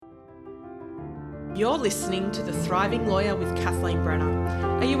You're listening to The Thriving Lawyer with Kathleen Brenner.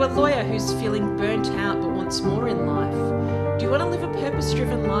 Are you a lawyer who's feeling burnt out but wants more in life? Do you want to live a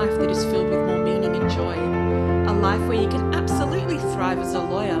purpose-driven life that is filled with more meaning and joy? A life where you can absolutely thrive as a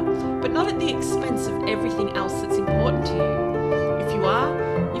lawyer, but not at the expense of everything else that's important to you. If you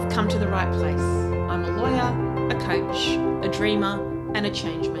are, you've come to the right place. I'm a lawyer, a coach, a dreamer, and a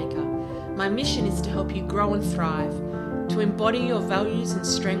change maker. My mission is to help you grow and thrive, to embody your values and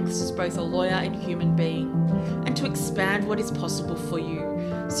strengths as both a lawyer and human being, and to expand what is possible for you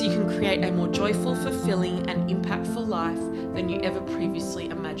so you can create a more joyful, fulfilling, and impactful life than you ever previously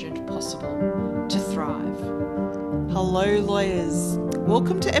imagined possible. To thrive. Hello, lawyers.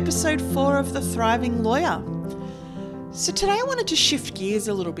 Welcome to episode 4 of The Thriving Lawyer. So today I wanted to shift gears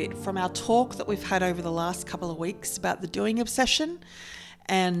a little bit from our talk that we've had over the last couple of weeks about the doing obsession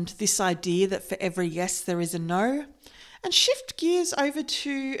and this idea that for every yes there is a no, and shift gears over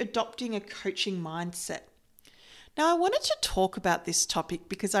to adopting a coaching mindset. Now, I wanted to talk about this topic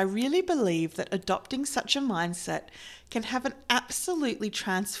because I really believe that adopting such a mindset can have an absolutely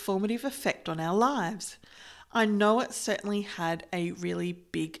transformative effect on our lives. I know it certainly had a really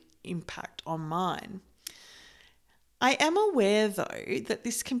big impact on mine. I am aware, though, that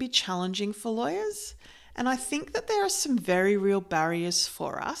this can be challenging for lawyers, and I think that there are some very real barriers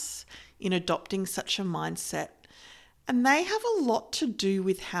for us in adopting such a mindset. And they have a lot to do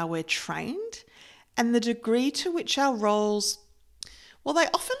with how we're trained and the degree to which our roles, well, they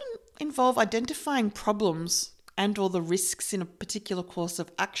often involve identifying problems and or the risks in a particular course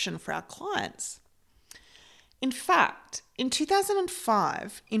of action for our clients. In fact, in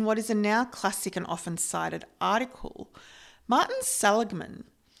 2005, in what is a now classic and often cited article, Martin Seligman,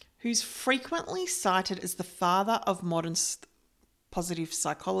 who's frequently cited as the father of modern positive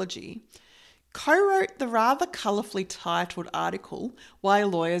psychology, co-wrote the rather colourfully titled article, Why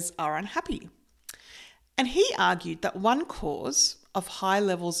Lawyers Are Unhappy. And he argued that one cause of high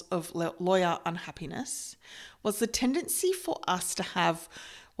levels of lawyer unhappiness was the tendency for us to have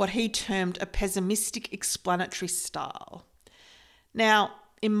what he termed a pessimistic explanatory style. Now,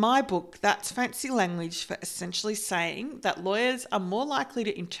 in my book, that's fancy language for essentially saying that lawyers are more likely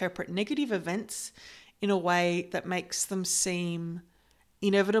to interpret negative events in a way that makes them seem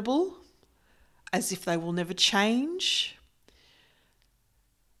inevitable, as if they will never change,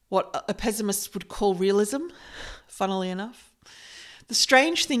 what a pessimist would call realism, funnily enough. The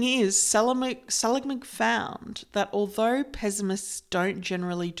strange thing is, Seligman found that although pessimists don't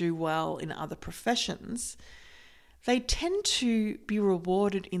generally do well in other professions, they tend to be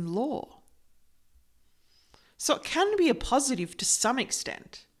rewarded in law. So it can be a positive to some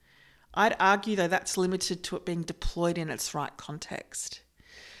extent. I'd argue, though, that's limited to it being deployed in its right context.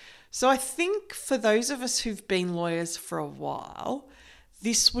 So I think for those of us who've been lawyers for a while,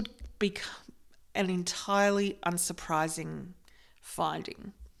 this would be an entirely unsurprising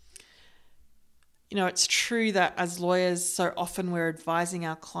finding. You know, it's true that as lawyers, so often we're advising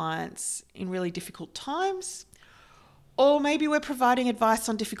our clients in really difficult times, or maybe we're providing advice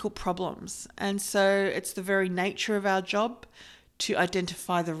on difficult problems. And so it's the very nature of our job to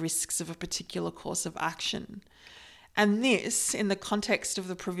identify the risks of a particular course of action. And this, in the context of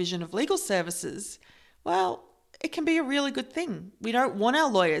the provision of legal services, well, it can be a really good thing. We don't want our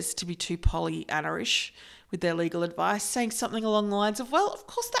lawyers to be too Pollyanna-ish with their legal advice, saying something along the lines of, well, of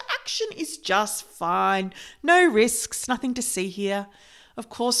course the action is just fine, no risks, nothing to see here. Of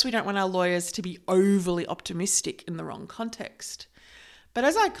course we don't want our lawyers to be overly optimistic in the wrong context. But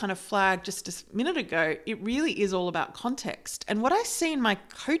as I kind of flagged just a minute ago, it really is all about context. And what I see in my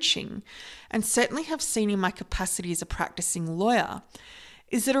coaching, and certainly have seen in my capacity as a practicing lawyer,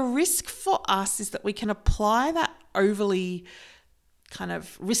 is that a risk for us is that we can apply that overly kind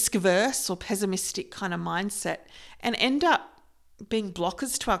of risk-averse or pessimistic kind of mindset and end up being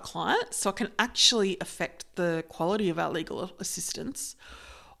blockers to our clients, so it can actually affect the quality of our legal assistance.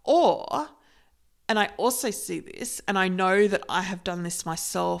 Or, and I also see this, and I know that I have done this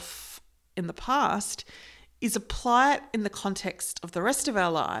myself in the past, is apply it in the context of the rest of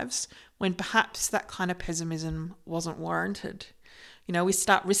our lives when perhaps that kind of pessimism wasn't warranted. You know, we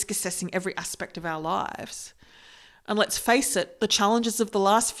start risk assessing every aspect of our lives. And let's face it, the challenges of the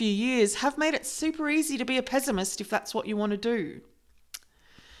last few years have made it super easy to be a pessimist if that's what you want to do.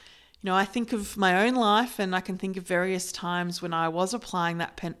 You know, I think of my own life, and I can think of various times when I was applying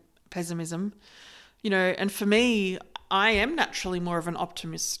that pessimism. You know, and for me, I am naturally more of an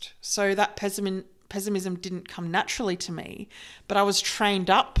optimist. So that pessimism didn't come naturally to me, but I was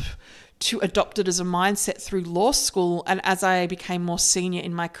trained up to adopt it as a mindset through law school and as I became more senior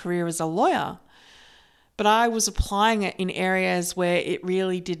in my career as a lawyer. but I was applying it in areas where it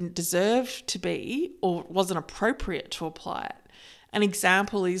really didn't deserve to be or wasn't appropriate to apply it. An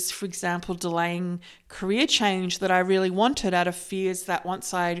example is, for example, delaying career change that I really wanted out of fears that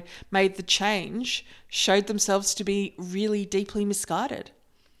once I'd made the change, showed themselves to be really deeply misguided.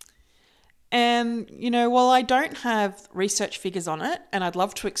 And, while I don't have research figures on it, and I'd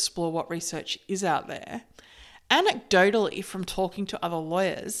love to explore what research is out there, anecdotally from talking to other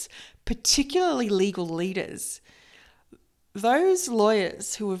lawyers, particularly legal leaders, those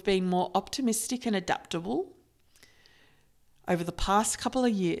lawyers who have been more optimistic and adaptable over the past couple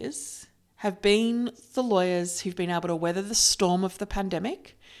of years have been the lawyers who've been able to weather the storm of the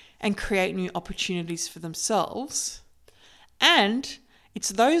pandemic and create new opportunities for themselves. And it's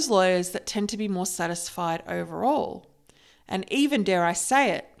those lawyers that tend to be more satisfied overall, and even, dare I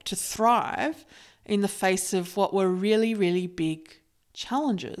say it, to thrive in the face of what were really, really big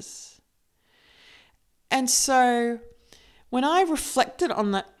challenges. And so when I reflected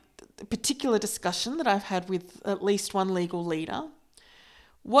on that particular discussion that I've had with at least one legal leader,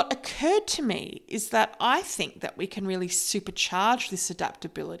 what occurred to me is that I think that we can really supercharge this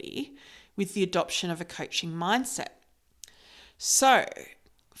adaptability with the adoption of a coaching mindset. So,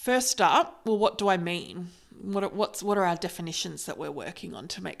 first up, well, what do I mean? What are our definitions that we're working on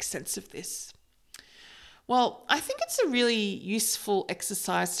to make sense of this? Well, I think it's a really useful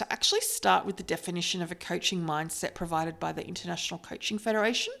exercise to actually start with the definition of a coaching mindset provided by the International Coaching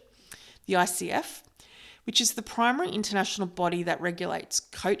Federation, the ICF, which is the primary international body that regulates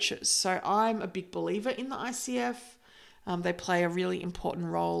coaches. So I'm a big believer in the ICF. They play a really important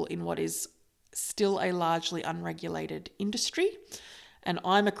role in what is still a largely unregulated industry. And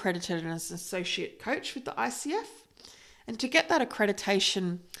I'm accredited as an associate coach with the ICF. And to get that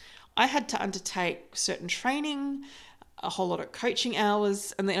accreditation, I had to undertake certain training, a whole lot of coaching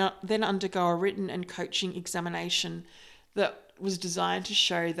hours, and then undergo a written and coaching examination that was designed to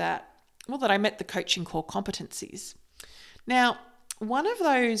show that I met the coaching core competencies. Now, one of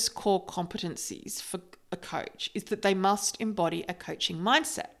those core competencies for a coach is that they must embody a coaching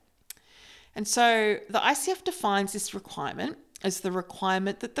mindset. And so the ICF defines this requirement as the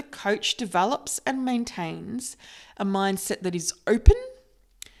requirement that the coach develops and maintains a mindset that is open,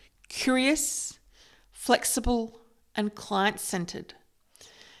 curious, flexible, and client-centered.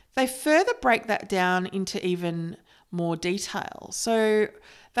 They further break that down into even more detail. So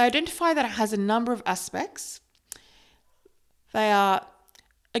they identify that it has a number of aspects. They are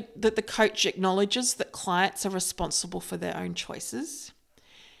that the coach acknowledges that clients are responsible for their own choices,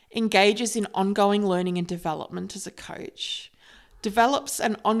 engages in ongoing learning and development as a coach, develops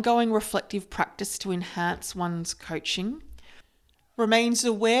an ongoing reflective practice to enhance one's coaching, remains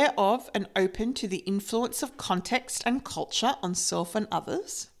aware of and open to the influence of context and culture on self and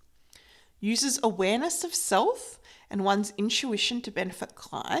others, uses awareness of self and one's intuition to benefit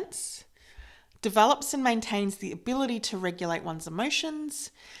clients, develops and maintains the ability to regulate one's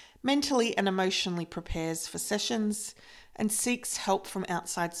emotions, mentally and emotionally prepares for sessions, and seeks help from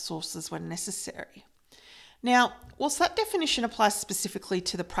outside sources when necessary. Now, whilst that definition applies specifically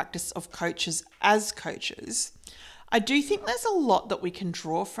to the practice of coaches as coaches, I do think there's a lot that we can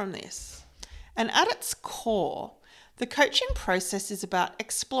draw from this. And at its core, the coaching process is about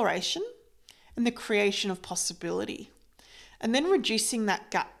exploration and the creation of possibility, and then reducing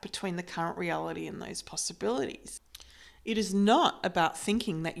that gap between the current reality and those possibilities. It is not about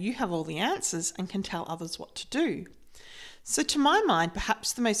thinking that you have all the answers and can tell others what to do. So to my mind,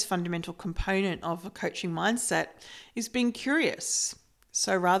 perhaps the most fundamental component of a coaching mindset is being curious.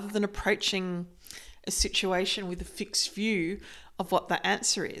 So rather than approaching a situation with a fixed view of what the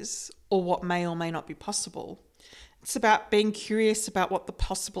answer is or what may or may not be possible, it's about being curious about what the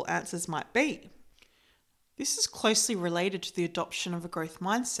possible answers might be. This is closely related to the adoption of a growth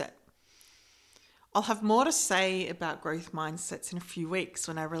mindset. I'll have more to say about growth mindsets in a few weeks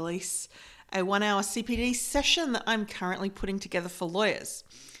when I release a 1-hour CPD session that I'm currently putting together for lawyers.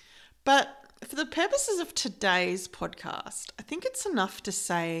 But for the purposes of today's podcast, I think it's enough to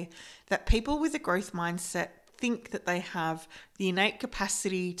say that people with a growth mindset think that they have the innate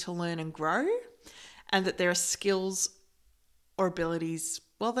capacity to learn and grow, and that their skills or abilities,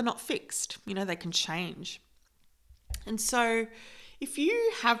 well, they're not fixed. They can change. And so if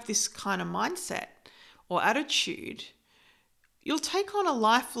you have this kind of mindset or attitude, you'll take on a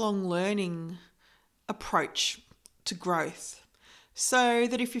lifelong learning approach to growth, so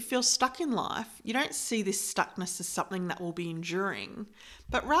that if you feel stuck in life, you don't see this stuckness as something that will be enduring,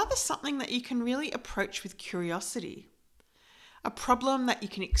 but rather something that you can really approach with curiosity. A problem that you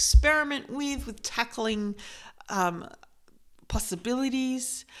can experiment with tackling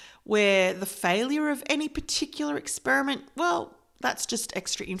possibilities, where the failure of any particular experiment, well, that's just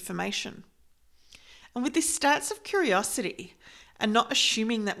extra information. And with this stance of curiosity and not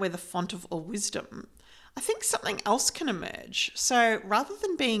assuming that we're the font of all wisdom, I think something else can emerge. So rather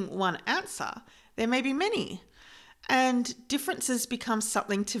than being one answer, there may be many. And differences become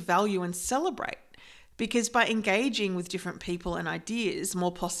something to value and celebrate, because by engaging with different people and ideas,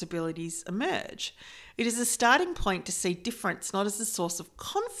 more possibilities emerge. It is a starting point to see difference not as a source of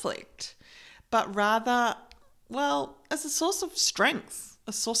conflict, but rather, well, as a source of strength,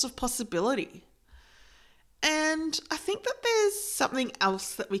 a source of possibility. And I think that there's something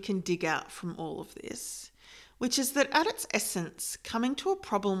else that we can dig out from all of this, which is that at its essence, coming to a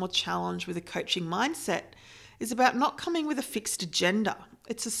problem or challenge with a coaching mindset is about not coming with a fixed agenda.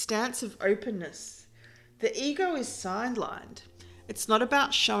 It's a stance of openness. The ego is sidelined. It's not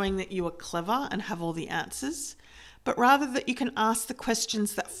about showing that you are clever and have all the answers, but rather that you can ask the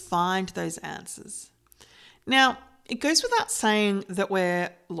questions that find those answers. Now, it goes without saying that we're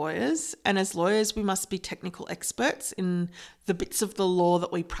lawyers, and as lawyers, we must be technical experts in the bits of the law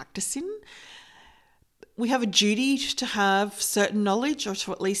that we practice in. We have a duty to have certain knowledge, or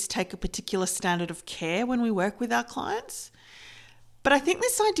to at least take a particular standard of care when we work with our clients. But I think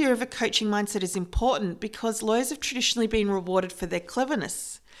this idea of a coaching mindset is important because lawyers have traditionally been rewarded for their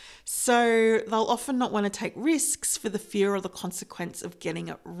cleverness. So they'll often not want to take risks for the fear or the consequence of getting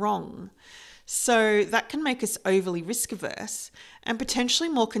it wrong. So that can make us overly risk averse and potentially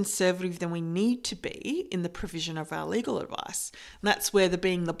more conservative than we need to be in the provision of our legal advice. And that's where the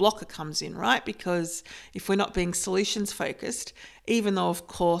being the blocker comes in, right? Because if we're not being solutions focused, even though of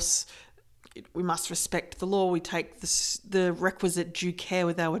course we must respect the law, we take the requisite due care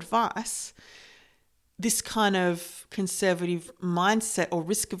with our advice, this kind of conservative mindset or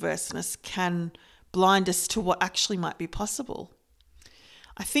risk averseness can blind us to what actually might be possible.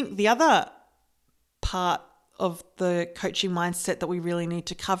 I think the other part of the coaching mindset that we really need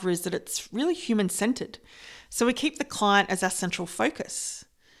to cover is that it's really human-centered. So we keep the client as our central focus.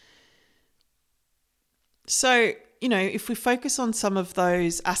 So, if we focus on some of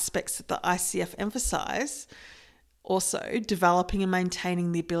those aspects that the ICF emphasize, also developing and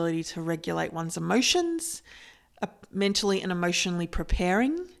maintaining the ability to regulate one's emotions, mentally and emotionally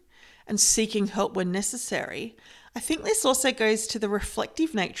preparing, and seeking help when necessary, I think this also goes to the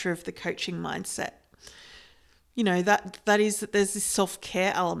reflective nature of the coaching mindset. That is that there's this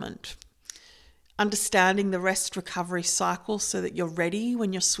self-care element. Understanding the rest recovery cycle so that you're ready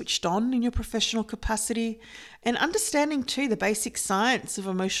when you're switched on in your professional capacity, and understanding too the basic science of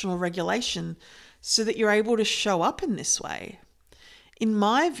emotional regulation so that you're able to show up in this way. In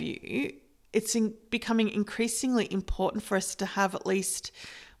my view, it's becoming increasingly important for us to have at least,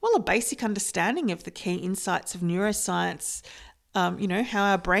 a basic understanding of the key insights of neuroscience, how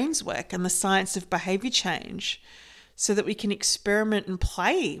our brains work and the science of behavior change, so that we can experiment and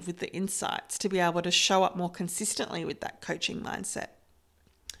play with the insights to be able to show up more consistently with that coaching mindset.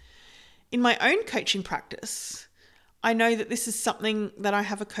 In my own coaching practice, I know that this is something that I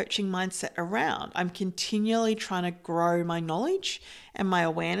have a coaching mindset around. I'm continually trying to grow my knowledge and my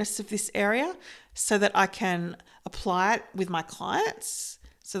awareness of this area so that I can apply it with my clients,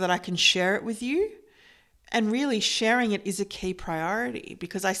 so that I can share it with you. And really sharing it is a key priority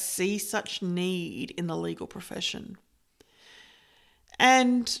because I see such need in the legal profession.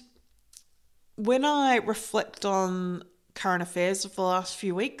 And when I reflect on current affairs of the last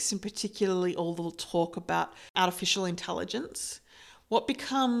few weeks, and particularly all the talk about artificial intelligence, what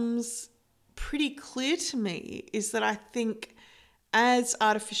becomes pretty clear to me is that I think as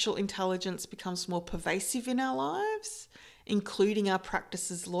artificial intelligence becomes more pervasive in our lives, including our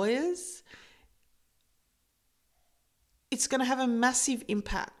practice as lawyers, it's going to have a massive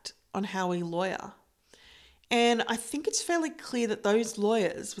impact on how we lawyer. And I think it's fairly clear that those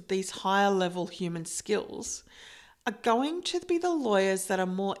lawyers with these higher level human skills are going to be the lawyers that are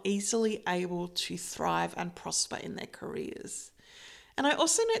more easily able to thrive and prosper in their careers. And I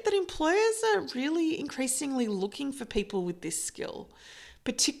also note that employers are really increasingly looking for people with this skill,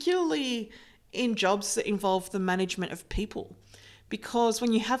 particularly in jobs that involve the management of people. Because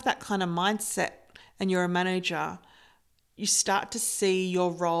when you have that kind of mindset and you're a manager, you start to see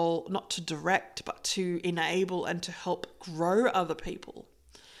your role not to direct, but to enable and to help grow other people.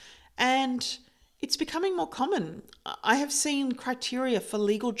 And it's becoming more common. I have seen criteria for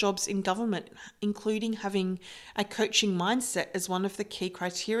legal jobs in government, including having a coaching mindset as one of the key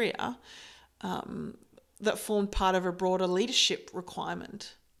criteria that formed part of a broader leadership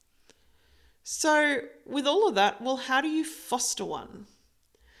requirement. So with all of that, how do you foster one?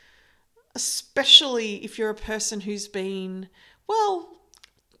 Especially if you're a person who's been,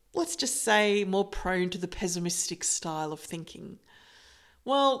 let's just say, more prone to the pessimistic style of thinking?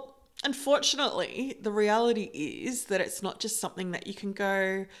 Well, unfortunately, the reality is that it's not just something that you can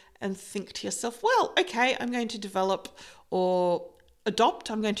go and think to yourself, well, okay, I'm going to adopt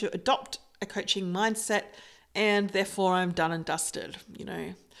a coaching mindset, and therefore I'm done and dusted.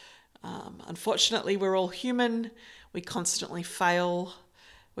 Unfortunately, we're all human. We constantly fail.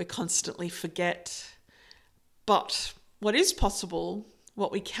 We constantly forget. But what is possible,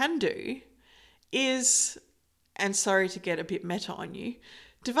 what we can do is, and sorry to get a bit meta on you,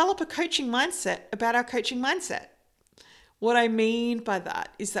 develop a coaching mindset about our coaching mindset. What I mean by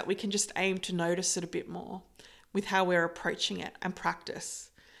that is that we can just aim to notice it a bit more with how we're approaching it and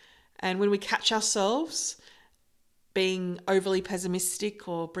practice. And when we catch ourselves being overly pessimistic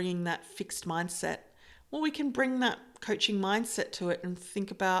or bringing that fixed mindset, well, we can bring that coaching mindset to it and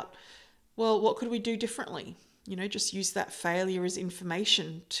think about, well, what could we do differently? Just use that failure as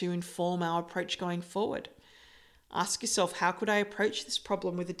information to inform our approach going forward. Ask yourself, how could I approach this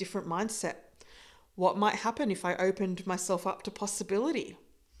problem with a different mindset? What might happen if I opened myself up to possibility?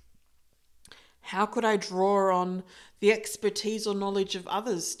 How could I draw on the expertise or knowledge of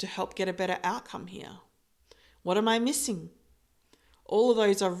others to help get a better outcome here? What am I missing? All of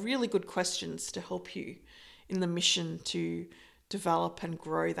those are really good questions to help you in the mission to develop and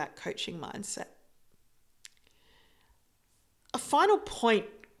grow that coaching mindset. A final point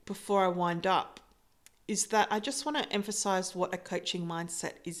before I wind up is that I just want to emphasize what a coaching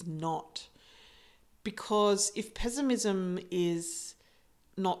mindset is not. Because if pessimism is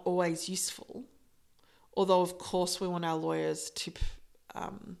not always useful, although of course we want our lawyers to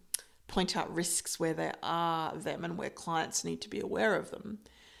point out risks where there are them and where clients need to be aware of them,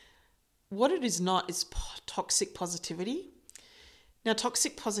 what it is not is toxic positivity. Now,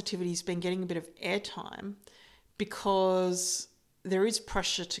 toxic positivity has been getting a bit of airtime because there is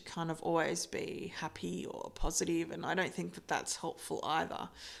pressure to kind of always be happy or positive, and I don't think that that's helpful either.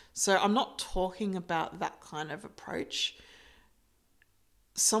 So I'm not talking about that kind of approach.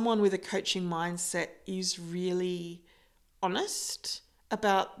 Someone with a coaching mindset is really honest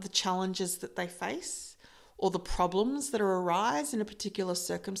about the challenges that they face or the problems that arise in a particular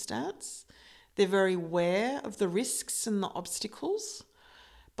circumstance. They're very aware of the risks and the obstacles,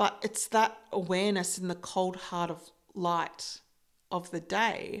 but it's that awareness in the cold heart of light of the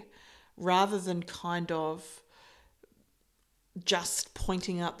day rather than kind of just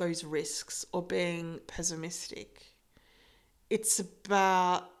pointing out those risks or being pessimistic. It's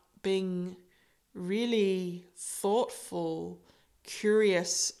about being really thoughtful,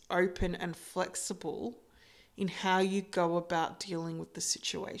 curious, open, and flexible in how you go about dealing with the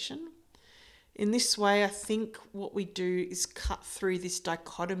situation. In this way, I think what we do is cut through this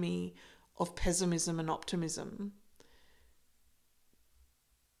dichotomy of pessimism and optimism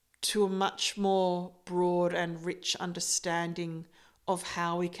to a much more broad and rich understanding of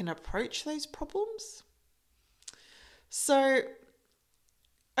how we can approach those problems. So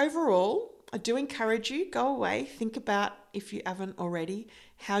overall, I do encourage you, go away, think about, if you haven't already,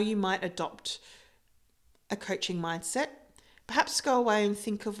 how you might adopt a coaching mindset. Perhaps go away and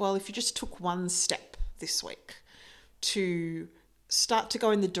think of, well, if you just took one step this week to start to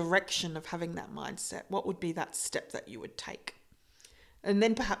go in the direction of having that mindset, what would be that step that you would take? And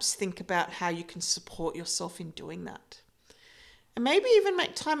then perhaps think about how you can support yourself in doing that. And maybe even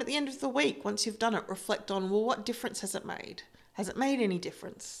make time at the end of the week, once you've done it, reflect on, well, what difference has it made? Has it made any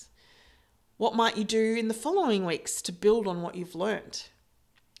difference? What might you do in the following weeks to build on what you've learned?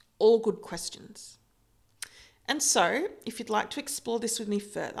 All good questions. And so, if you'd like to explore this with me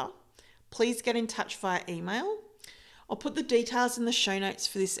further, please get in touch via email. I'll put the details in the show notes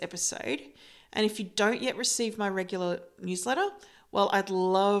for this episode. And if you don't yet receive my regular newsletter, well, I'd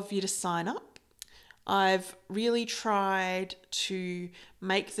love you to sign up. I've really tried to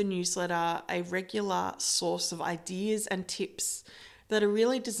make the newsletter a regular source of ideas and tips that are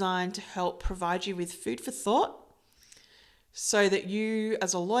really designed to help provide you with food for thought so that you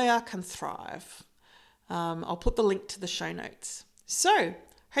as a lawyer can thrive. I'll put the link to the show notes. So,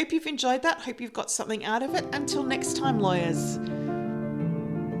 hope you've enjoyed that. Hope you've got something out of it. Until next time, lawyers.